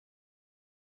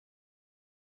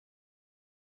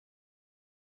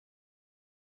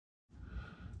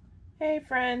Hey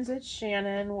friends, it's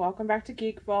Shannon. Welcome back to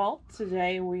Geek Vault.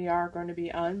 Today we are going to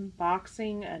be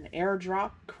unboxing an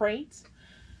airdrop crate.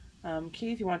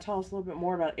 Keith, you want to tell us a little bit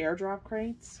more about airdrop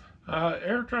crates?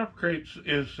 Airdrop Crates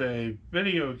is a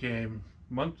video game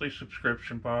monthly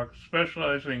subscription box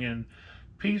specializing in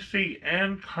PC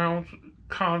and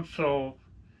console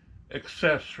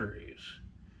accessories.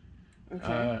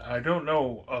 Okay. I don't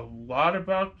know a lot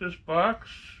about this box.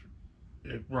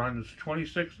 It runs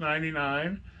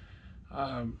 $26.99.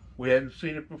 We hadn't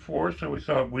seen it before, so we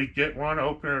thought we'd get one,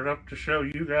 open it up to show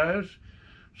you guys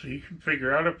so you can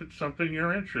figure out if it's something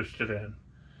you're interested in.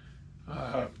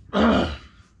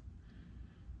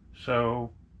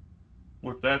 So,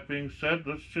 with that being said,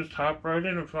 let's just hop right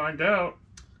in and find out.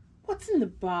 What's in the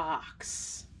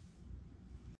box?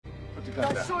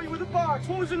 I'll show you with the box.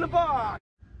 What was in the box?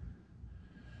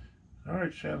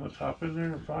 Alright, Shan, let's hop in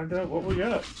there and find out what we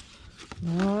got.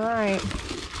 Alright.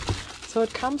 So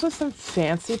it comes with some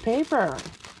fancy paper.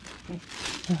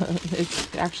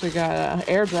 It's actually got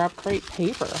airdrop crate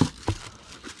paper.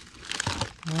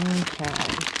 Okay.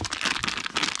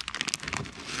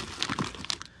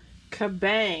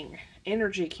 Kabang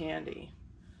energy candy.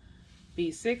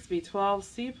 B6, B12,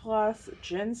 C+,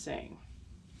 ginseng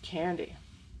candy.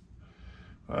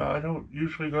 I don't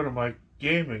usually go to my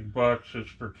gaming boxes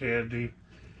for candy,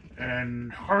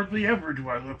 and hardly ever do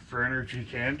I look for energy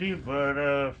candy,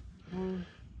 but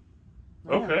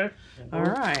okay. All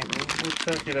right. We'll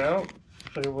check it out.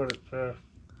 See what it's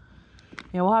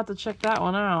Yeah, we'll have to check that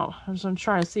one out. I'm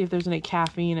trying to see if there's any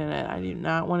caffeine in it. I do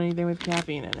not want anything with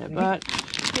caffeine in it, but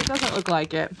it doesn't look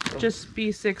like it. Just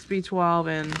B6, B12,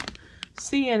 and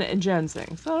C and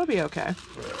ginseng, so it'll be okay.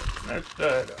 That's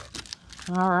that.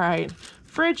 All right.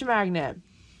 Fridge magnet.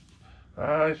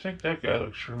 I think that guy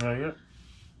looks familiar.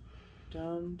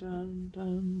 Dun dun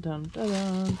dun dun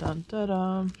dun dun dun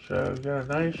dun. So we've got a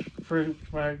nice fridge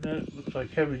magnet. Looks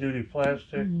like heavy duty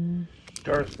plastic.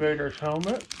 Darth Vader's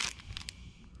helmet.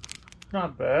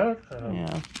 Not bad.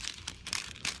 Yeah.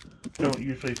 Don't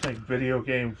usually think video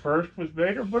game first with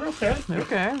Vader, but okay.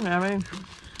 Okay. I mean,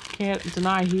 can't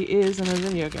deny he is in a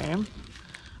video game.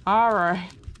 All right.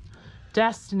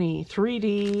 Destiny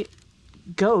 3D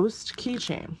Ghost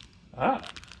keychain. Ah,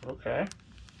 okay.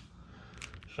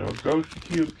 So Ghost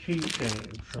Cube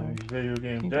keychain from video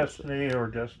game Destiny or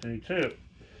Destiny 2.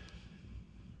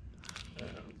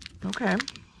 Okay.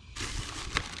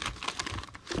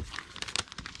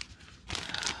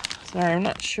 Sorry, I'm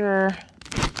not sure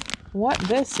what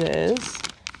this is.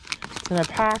 It's in a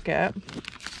packet.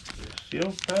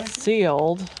 Sealed pack?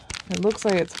 Sealed. It looks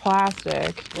like it's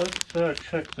plastic. Let's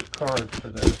check the card for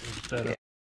that instead of...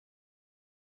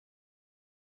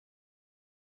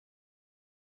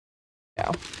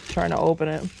 Yeah, trying to open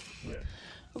it. Yeah.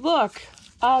 Look,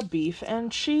 a beef and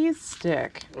cheese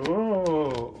stick.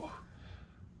 Oh.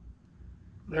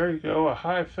 There you go, a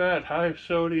high-fat,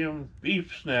 high-sodium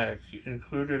beef snack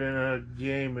included in a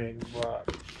gaming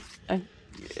box. An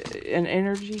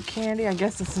energy candy? I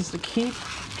guess this is to keep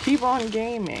on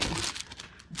gaming.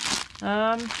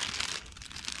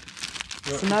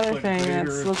 It's another thing that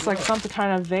looks like some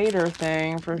kind of Vader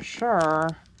thing for sure.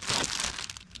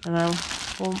 And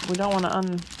well, we don't want to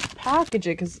unpackage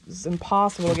it because it's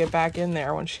impossible to get back in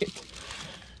there when she...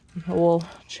 We'll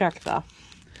check the...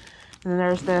 And then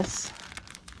there's this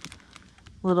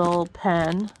little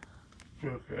pen.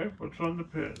 Okay, what's on the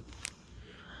pen?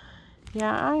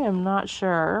 Yeah, I am not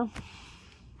sure.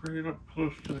 Bring it up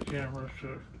close to the camera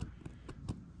so...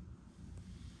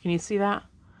 Can you see that?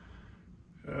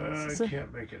 I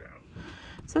can't make it out.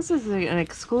 So this is an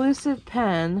exclusive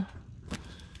pen.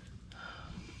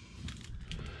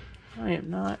 I am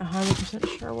not 100%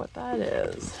 sure what that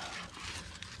is.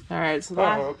 Alright, so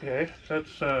that... Oh, okay.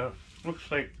 That's,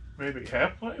 looks like maybe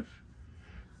Half-Life?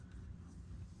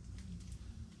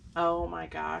 Oh my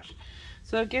gosh.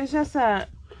 So it gives us a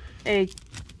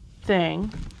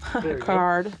thing, a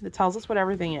card that tells us what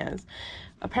everything is.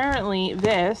 Apparently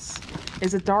this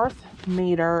is a Darth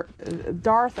Malgus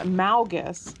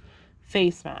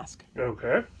face mask.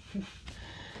 Okay.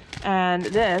 And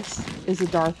this is a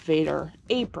Darth Vader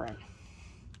apron.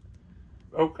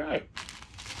 Okay.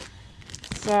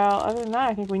 So other than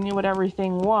that, I think we knew what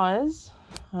everything was.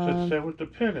 Let's say what the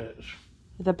pin is.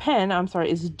 The pen, I'm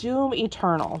sorry, is Doom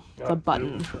Eternal. It's a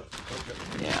button. Okay.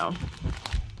 Yeah.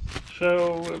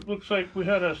 So it looks like we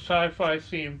had a sci-fi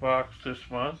theme box this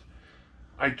month.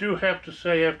 I do have to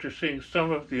say, after seeing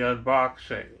some of the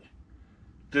unboxing,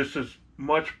 this is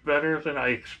much better than I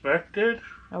expected.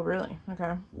 Oh, really?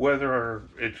 Okay. Whether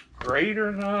it's great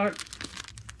or not,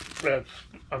 that's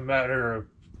a matter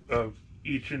of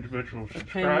each individual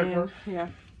subscriber. Yeah.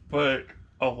 But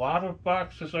a lot of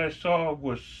boxes I saw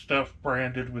was stuff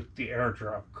branded with the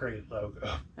Airdrop Crate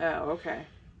logo. Oh, okay.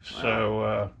 Wow.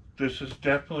 So this is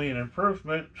definitely an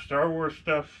improvement. Star Wars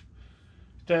stuff,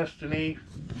 Destiny,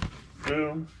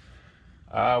 boom.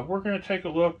 We're going to take a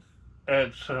look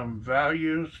at some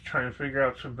values, trying to figure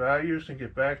out some values, and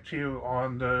get back to you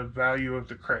on the value of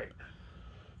the crate.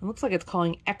 It looks like it's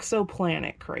calling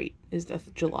Exoplanet Crate is the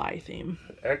July theme.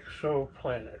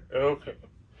 Exoplanet. Okay.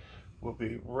 We'll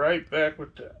be right back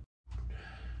with that.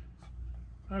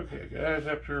 Okay, guys,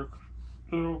 after a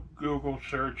little Google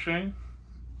searching,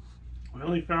 we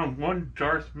only found one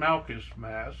Darth Malkus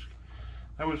mask.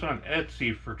 That was on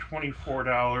Etsy for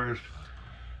 $24.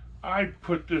 I'd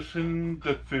put this in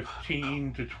the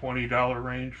 $15 to $20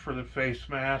 range for the face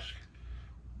mask.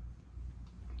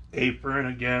 Apron,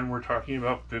 again, we're talking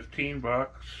about $15.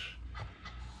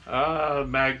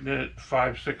 Magnet,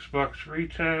 $5-6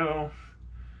 retail.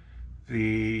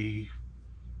 The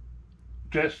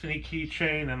Destiny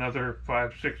keychain, another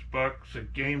 $5-6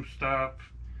 at GameStop.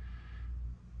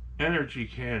 Energy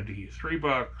candy,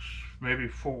 $3, maybe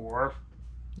 $4.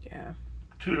 Yeah.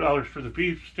 $2 for the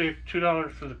beef stick,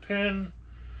 $2 for the pin.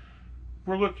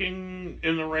 We're looking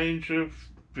in the range of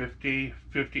 $50,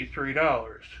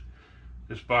 $53.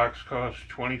 This box costs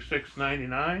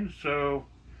 $26.99, so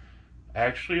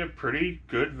actually a pretty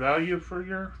good value for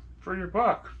your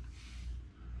buck.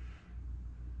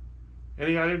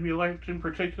 Any item you liked in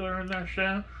particular in there,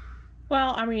 Shan?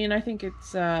 Well, I mean, I think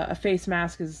it's a face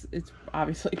mask it's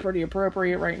obviously pretty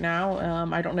appropriate right now.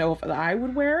 I don't know if I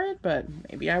would wear it, but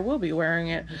maybe I will be wearing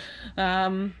it.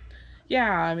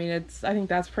 Yeah, I mean, I think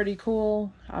that's pretty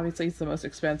cool. Obviously, it's the most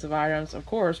expensive items, of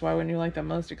course. Why wouldn't you like the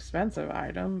most expensive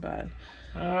item? But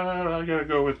I gotta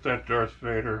go with that Darth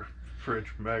Vader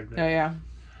fridge magnet. oh yeah.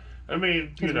 I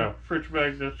mean, you know, fridge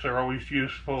magnets are always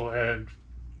useful, and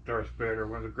Darth Vader,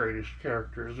 one of the greatest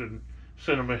characters in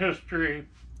cinema history.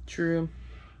 True.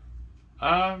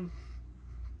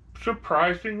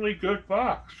 Surprisingly good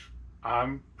box.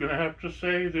 I'm gonna have to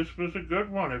say this was a good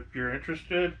one. If you're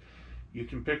interested, you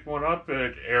can pick one up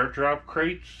at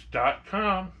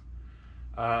airdropcrates.com.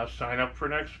 Sign up for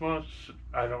next month.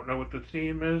 I don't know what the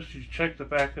theme is. You check the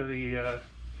back of the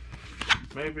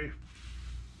maybe.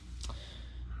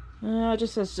 It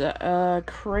just says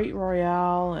Crate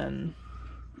Royale and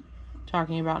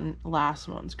talking about last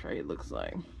month's crate, looks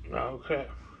like. Okay.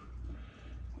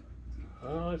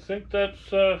 Well, I think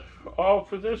that's all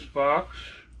for this box.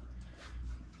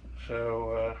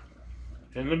 So,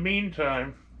 in the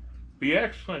meantime, be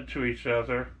excellent to each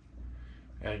other,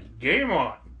 and game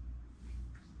on!